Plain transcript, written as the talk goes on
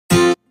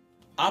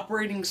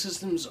Operating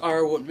systems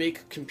are what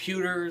make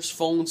computers,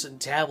 phones, and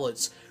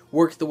tablets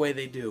work the way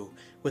they do.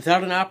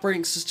 Without an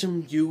operating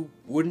system, you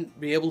wouldn't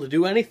be able to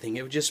do anything.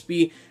 It would just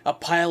be a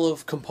pile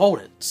of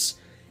components.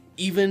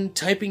 Even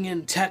typing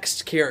in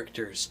text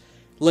characters,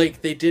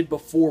 like they did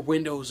before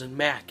Windows and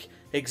Mac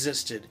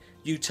existed.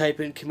 You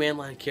type in command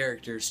line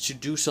characters to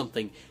do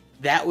something.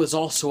 That was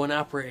also an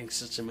operating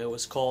system. It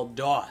was called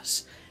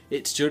DOS.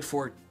 It stood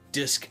for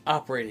Disk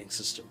Operating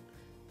System.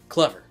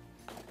 Clever.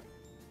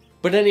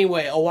 But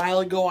anyway, a while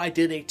ago I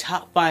did a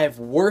top 5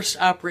 worst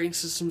operating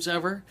systems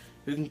ever.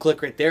 You can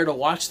click right there to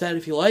watch that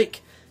if you like.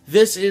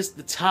 This is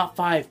the top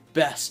 5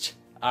 best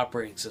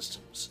operating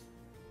systems.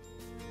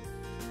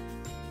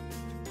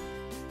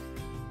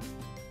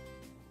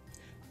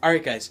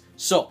 Alright guys,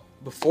 so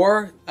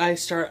before I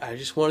start, I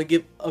just want to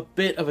give a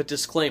bit of a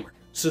disclaimer.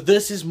 So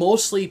this is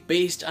mostly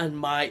based on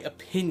my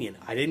opinion.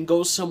 I didn't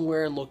go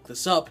somewhere and look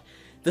this up.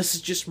 This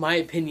is just my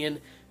opinion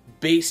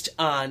based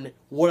on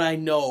what I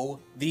know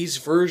these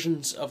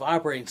versions of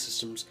operating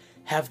systems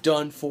have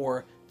done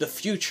for the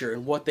future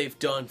and what they've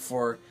done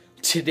for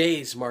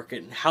today's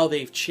market and how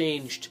they've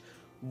changed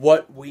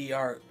what we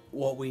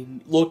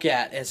look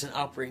at as an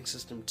operating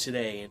system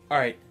today.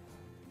 Alright,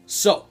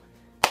 so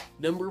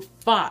number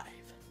 5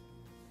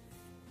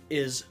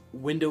 is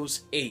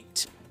Windows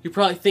 8. You're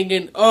probably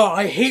thinking, oh,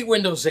 I hate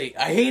Windows 8.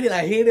 I hate it,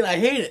 I hate it, I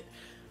hate it.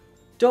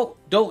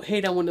 Don't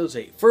hate on Windows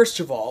 8.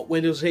 First of all,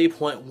 Windows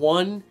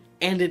 8.1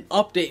 and an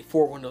update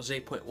for Windows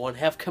 8.1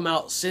 have come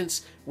out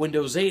since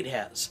Windows 8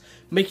 has,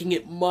 making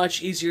it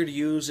much easier to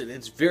use, and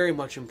it's very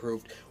much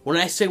improved. When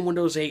I say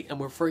Windows 8, I'm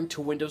referring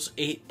to Windows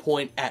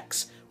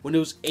 8.x.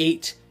 Windows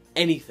 8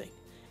 anything.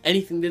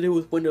 Anything to do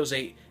with Windows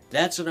 8,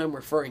 that's what I'm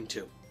referring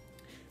to.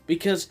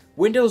 Because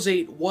Windows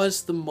 8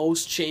 was the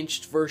most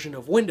changed version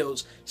of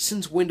Windows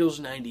since Windows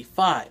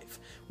 95.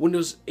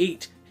 Windows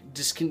 8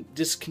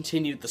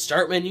 discontinued the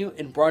start menu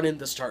and brought in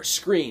the start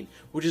screen,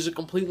 which is a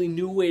completely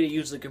new way to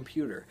use the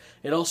computer.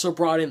 It also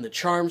brought in the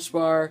charms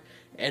bar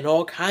and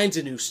all kinds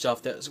of new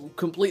stuff that was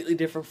completely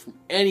different from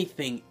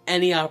anything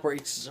any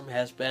operating system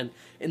has been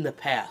in the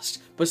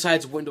past,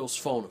 besides Windows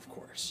Phone, of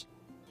course.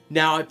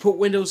 Now, I put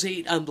Windows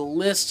 8 on the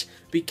list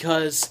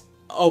because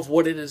of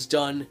what it has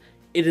done.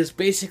 It is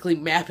basically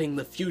mapping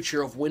the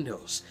future of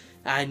Windows.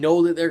 I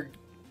know that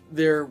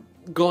they're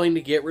going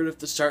to get rid of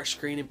the start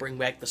screen and bring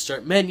back the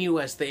start menu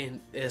as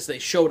they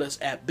showed us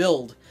at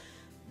build,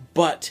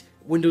 but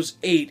Windows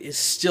 8 is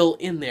still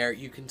in there.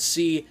 You can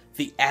see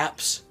the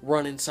apps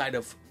run inside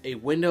of a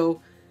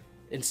window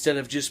instead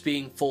of just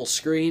being full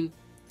screen,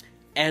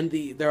 and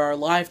there are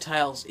live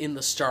tiles in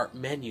the start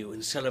menu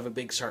instead of a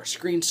big start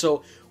screen.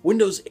 So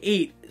Windows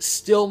 8 is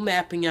still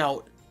mapping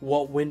out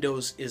what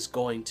Windows is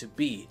going to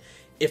be.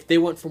 If they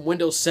went from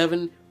Windows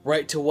 7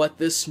 right to what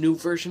this new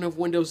version of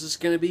Windows is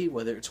going to be,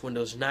 whether it's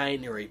Windows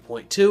 9 or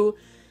 8.2,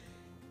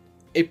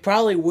 it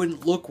probably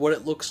wouldn't look what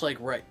it looks like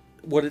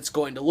what it's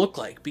going to look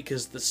like,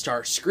 because the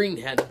start screen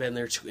hadn't been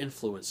there to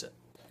influence it.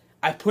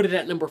 I put it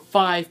at number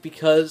 5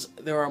 because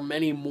there are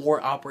many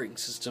more operating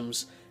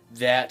systems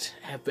that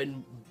have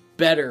been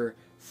better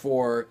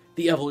for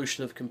the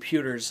evolution of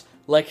computers,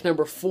 like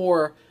number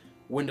 4,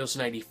 Windows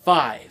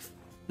 95.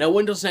 Now,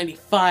 Windows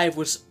 95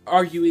 was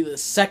arguably the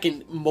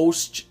second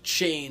most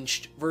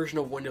changed version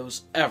of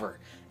Windows ever,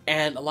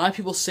 and a lot of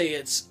people say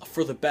it's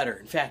for the better.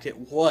 In fact, it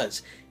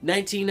was.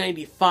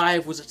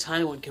 1995 was a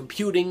time when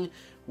computing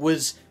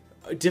was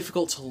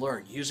difficult to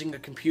learn. Using a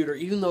computer,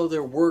 even though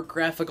there were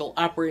graphical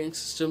operating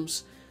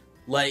systems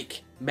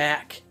like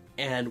Mac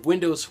and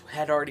Windows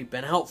had already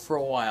been out for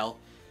a while,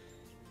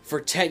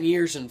 for 10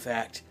 years in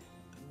fact,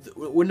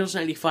 Windows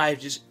 95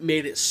 just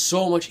made it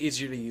so much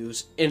easier to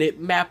use, and it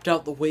mapped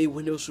out the way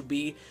Windows would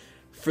be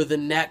for the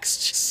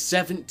next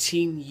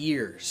 17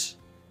 years.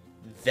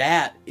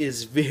 That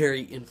is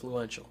very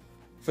influential.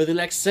 For the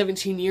next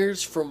 17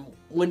 years, from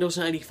Windows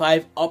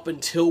 95 up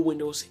until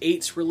Windows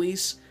 8's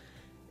release,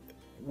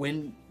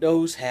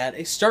 Windows had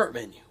a start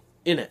menu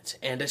in it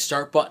and a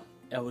start button.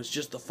 That was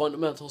just the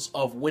fundamentals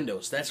of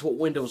Windows. That's what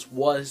Windows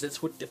was.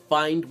 That's what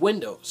defined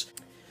Windows.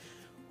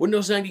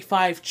 Windows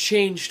 95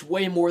 changed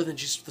way more than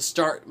just the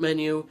start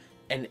menu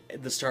and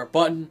the start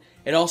button.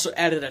 It also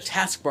added a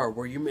taskbar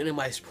where your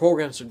minimized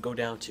programs would go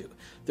down to.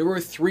 There were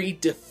 3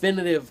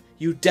 definitive,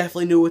 you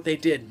definitely knew what they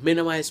did,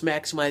 minimize,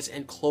 maximize,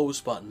 and close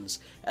buttons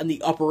in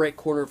the upper right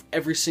corner of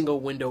every single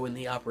window in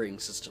the operating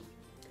system.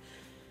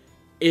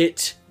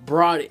 It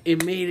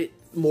made it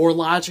more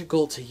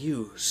logical to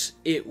use.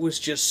 It was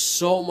just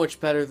so much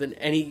better than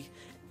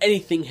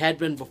anything had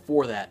been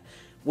before that.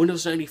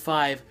 Windows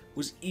 95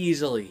 was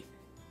easily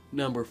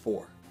number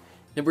 4.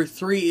 Number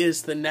 3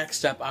 is the Next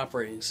Step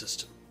operating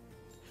system.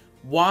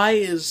 Why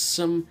is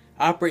some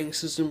operating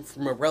system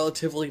from a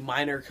relatively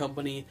minor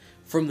company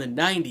from the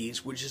 90s,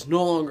 which is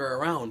no longer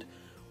around,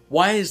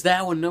 why is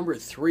that one number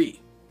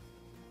 3?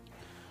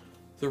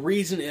 The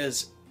reason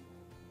is,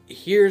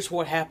 here's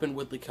what happened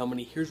with the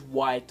company, here's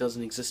why it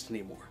doesn't exist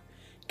anymore.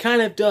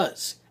 Kind of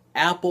does.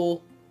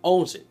 Apple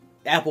owns it.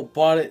 Apple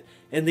bought it,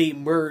 and they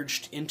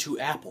merged into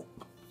Apple.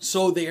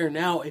 So they are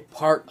now a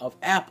part of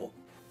Apple.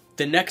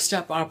 The Next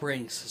Step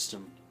operating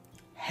system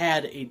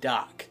had a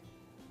dock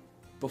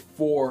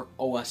before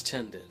OS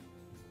X did.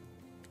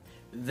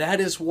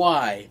 That is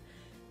why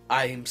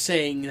I am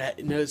saying that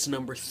it is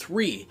number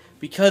 3,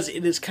 because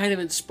it has kind of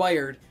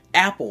inspired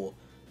Apple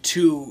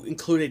to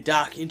include a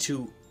dock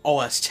into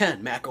OS X,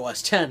 Mac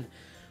OS X,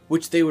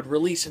 which they would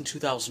release in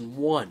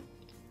 2001.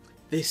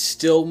 They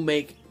still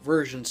make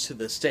versions to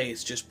this day,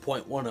 it's just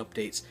 0.1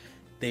 updates.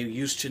 They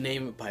used to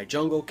name it by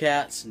Jungle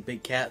Cats and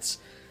Big Cats.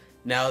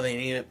 Now they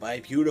name it by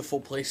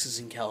Beautiful Places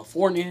in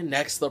California.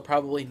 Next they'll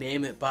probably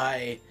name it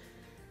by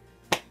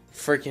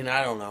freaking,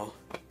 I don't know,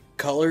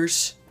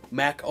 colors.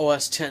 Mac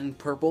OS X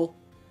Purple.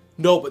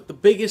 No, but the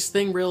biggest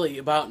thing really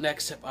about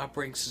Next Step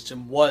operating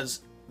system was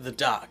the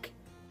dock.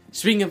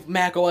 Speaking of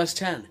Mac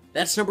OS X,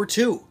 that's number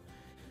 2.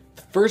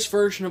 The first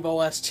version of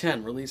OS X,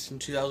 released in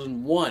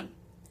 2001,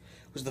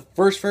 was the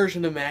first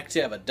version of Mac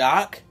to have a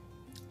dock,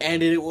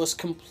 and it was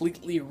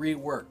completely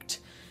reworked.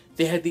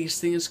 They had these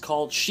things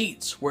called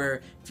sheets,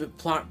 where if it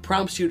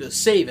prompts you to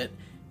save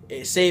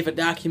a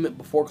document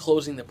before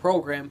closing the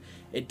program,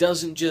 it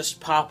doesn't just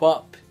pop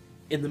up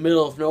in the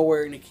middle of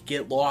nowhere and it could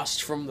get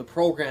lost from the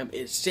program.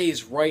 It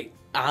stays right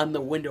on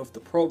the window of the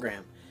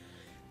program.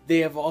 They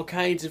have all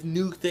kinds of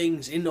new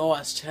things in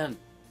OS X.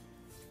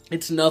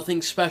 It's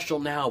nothing special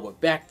now, but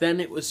back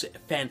then it was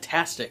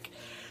fantastic.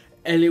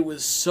 And it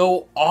was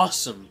so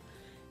awesome.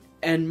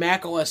 And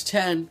Mac OS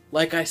X,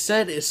 like I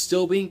said, is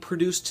still being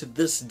produced to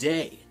this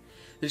day.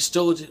 They're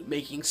still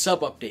making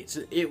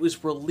sub-updates. It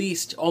was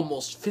released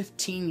almost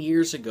 15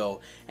 years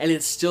ago, and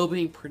it's still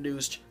being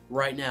produced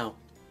right now.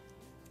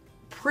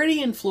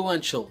 Pretty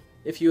influential,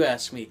 if you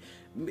ask me.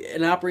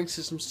 An operating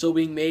system still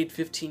being made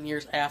 15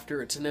 years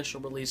after its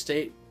initial release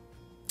date.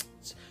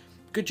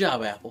 Good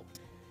job, Apple.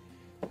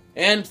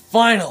 And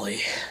finally,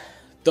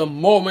 the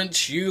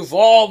moment you've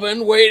all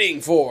been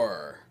waiting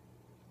for.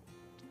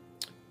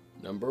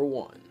 Number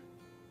 1.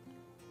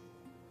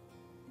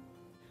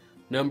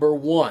 Number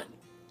 1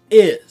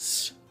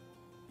 is...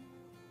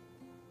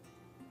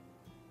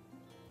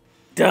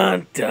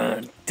 Dun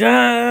dun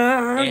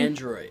dun!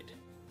 Android.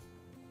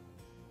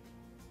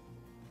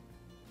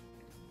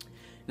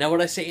 Now,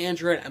 when I say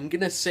Android, I'm going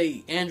to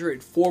say Android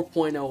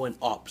 4.0 and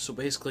up. So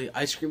basically,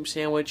 Ice Cream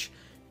Sandwich,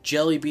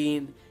 Jelly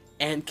Bean,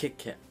 and Kit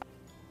Kat.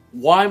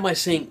 Why am I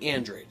saying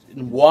Android?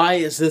 And why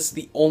is this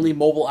the only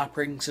mobile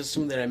operating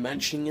system that I'm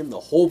mentioning in the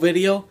whole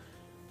video?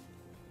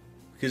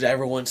 Because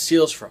everyone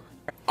steals from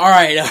it.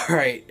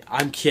 Alright,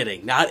 I'm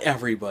kidding. Not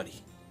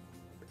everybody.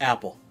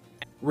 Apple.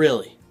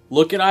 Really.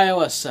 Look at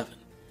iOS 7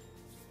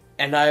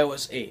 and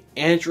iOS 8.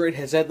 Android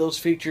has had those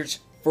features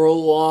for a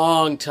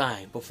long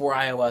time before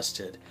iOS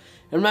did.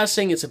 I'm not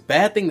saying it's a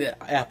bad thing that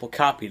Apple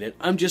copied it.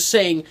 I'm just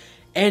saying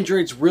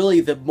Android's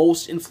really the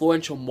most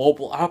influential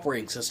mobile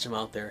operating system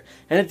out there.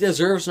 And it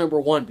deserves number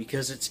 1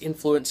 because it's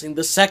influencing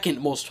the second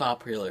most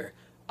popular,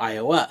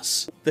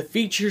 iOS. The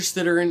features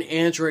that are in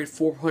Android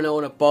 4.0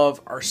 and above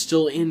are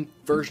still in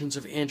versions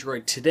of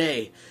Android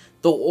today.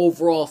 The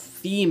overall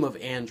theme of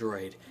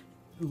Android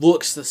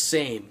looks the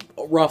same,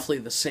 roughly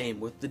the same,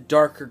 with the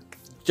darker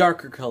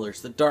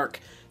colors, the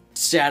dark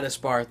status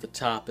bar at the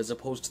top as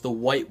opposed to the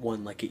white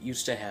one like it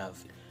used to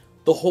have.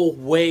 The whole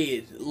way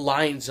it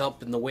lines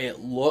up and the way it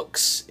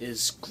looks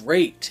is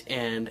great,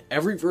 and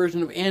every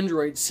version of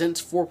Android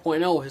since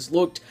 4.0 has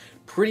looked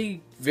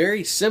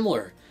very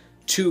similar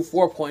to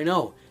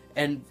 4.0,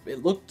 and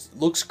it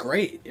looks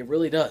great. It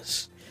really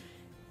does.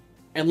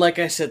 And like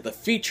I said, the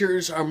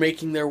features are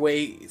making their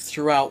way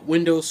throughout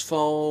Windows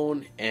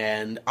Phone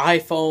and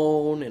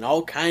iPhone and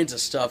all kinds of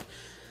stuff.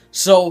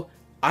 So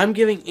I'm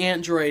giving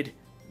Android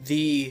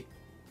the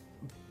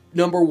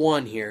number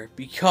 1 here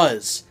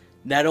because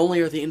not only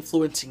are they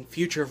influencing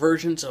future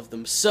versions of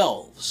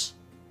themselves,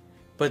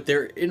 but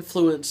they're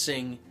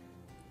influencing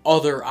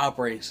other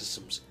operating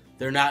systems.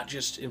 They're not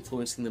just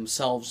influencing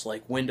themselves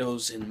like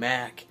Windows and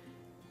Mac.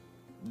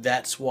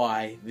 That's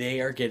why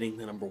they are getting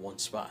the number 1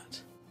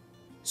 spot.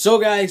 So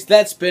guys,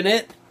 that's been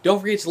it. Don't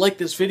forget to like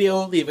this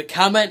video, leave a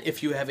comment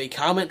if you have a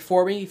comment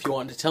for me, if you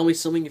want to tell me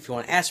something, if you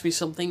want to ask me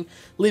something,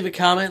 leave a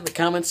comment in the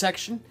comment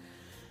section.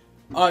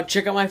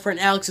 Check out my friend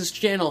Alex's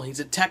channel.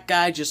 He's a tech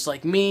guy just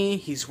like me.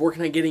 He's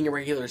working on getting a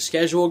regular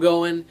schedule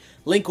going.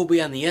 Link will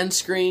be on the end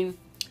screen.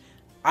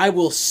 I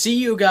will see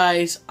you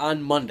guys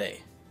on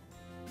Monday.